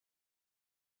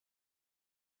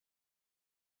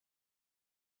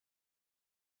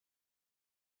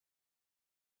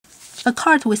A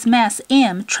cart with mass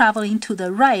m traveling to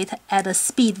the right at a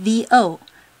speed v0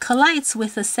 collides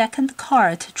with a second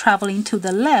cart traveling to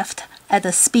the left at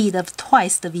a speed of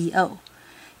twice the v0.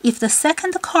 If the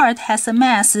second cart has a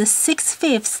mass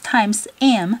 6/5 times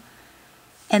m,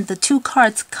 and the two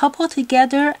carts couple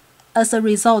together as a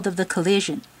result of the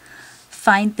collision,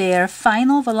 find their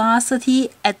final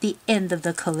velocity at the end of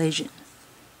the collision.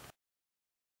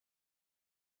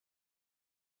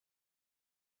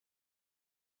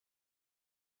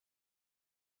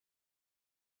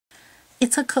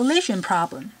 It's a collision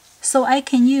problem, so I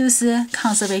can use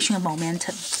conservation of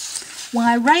momentum. When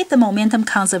I write the momentum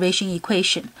conservation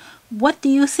equation, what do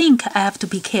you think I have to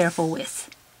be careful with?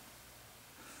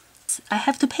 I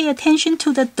have to pay attention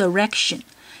to the direction.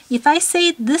 If I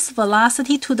say this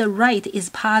velocity to the right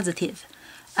is positive,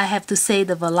 I have to say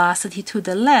the velocity to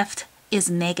the left is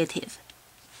negative.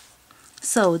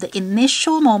 So the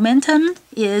initial momentum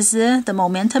is the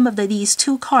momentum of these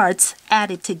two carts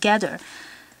added together.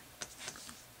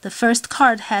 The first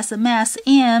cart has a mass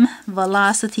m,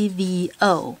 velocity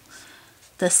v0.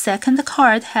 The second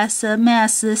cart has a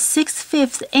mass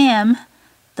 6/5 m.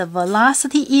 The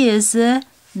velocity is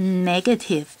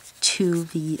negative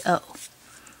 2v0.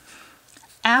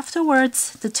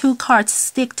 Afterwards, the two carts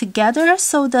stick together,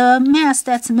 so the mass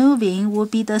that's moving will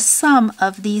be the sum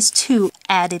of these two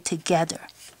added together.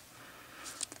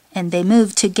 And they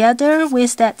move together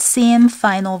with that same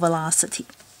final velocity.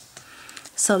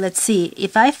 So let's see,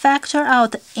 if I factor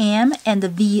out m and the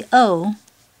v0,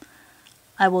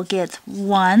 I will get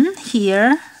 1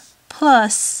 here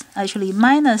plus, actually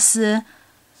minus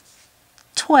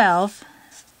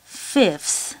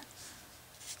 12/5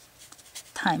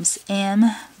 times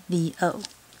mvo.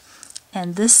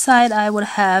 And this side I would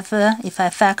have, if I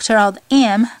factor out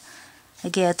m, I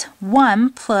get 1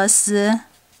 plus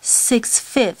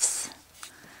 6/5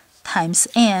 times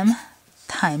m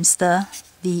times the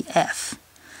vf.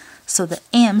 So the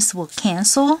m's will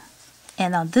cancel,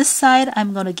 and on this side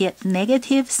I'm going to get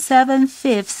negative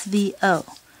 7/5 VO.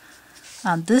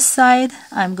 On this side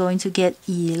I'm going to get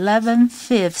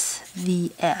 11/5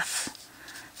 VF.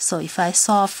 So if I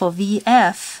solve for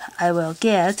VF, I will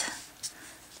get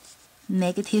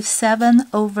negative 7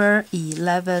 over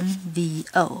 11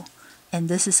 VO. And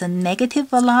this is a negative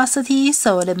velocity,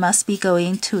 so it must be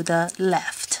going to the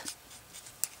left.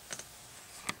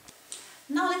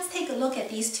 Now let's take a look at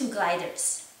these two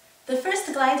gliders. The first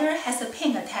glider has a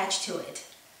pin attached to it.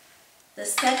 The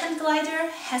second glider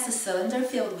has a cylinder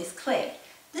filled with clay.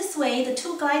 This way, the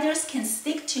two gliders can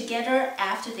stick together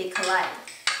after they collide.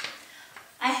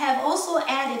 I have also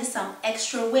added some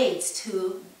extra weights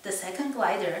to the second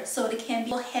glider so it can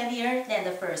be heavier than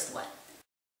the first one.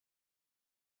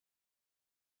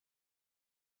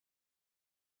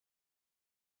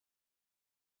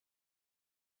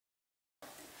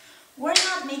 We're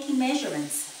not making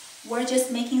measurements, we're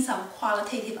just making some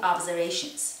qualitative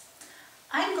observations.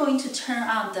 I'm going to turn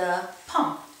on the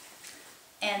pump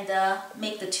and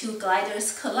make the two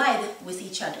gliders collide with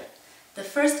each other. The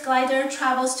first glider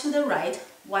travels to the right,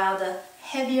 while the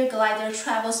heavier glider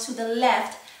travels to the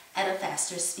left at a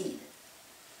faster speed.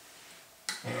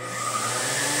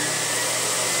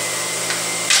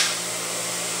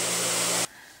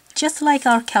 Just like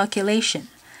our calculation,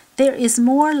 there is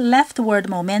more leftward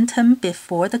momentum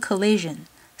before the collision,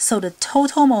 so the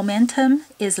total momentum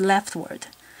is leftward.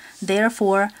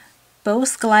 Therefore,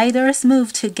 both gliders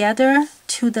move together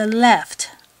to the left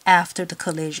after the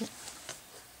collision.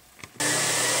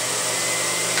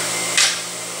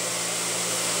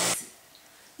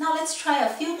 Now let's try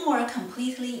a few more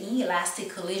completely inelastic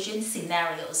collision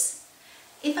scenarios.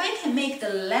 If I can make the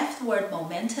leftward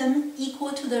momentum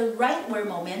equal to the rightward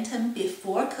momentum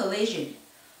before collision,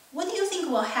 what do you think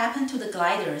will happen to the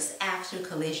gliders after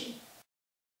collision?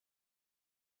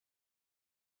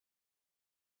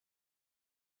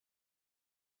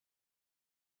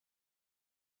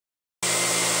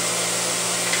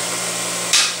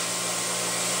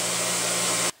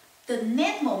 The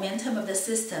net momentum of the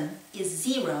system is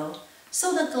 0,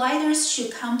 so the gliders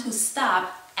should come to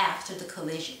stop after the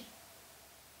collision.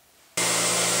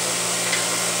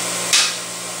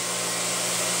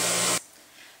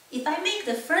 If I make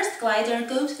the first glider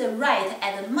go to the right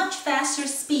at a much faster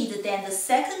speed than the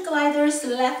second glider's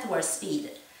leftward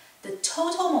speed, the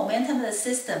total momentum of the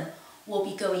system will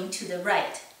be going to the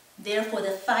right. Therefore,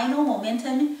 the final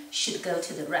momentum should go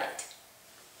to the right.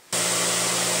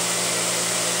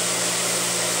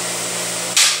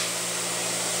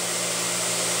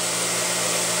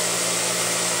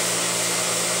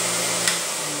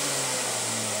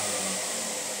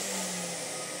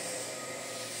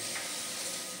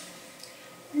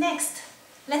 Next,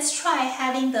 Let's try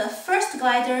having the first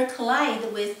glider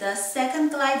collide with the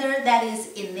second glider that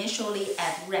is initially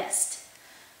at rest.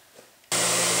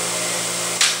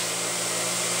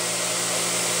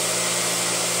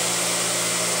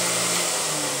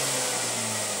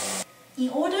 In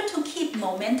order to keep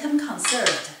momentum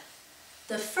conserved,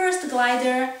 the first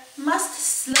glider must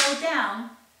slow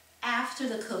down after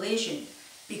the collision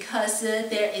because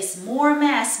there is more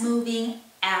mass moving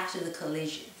after the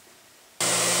collision.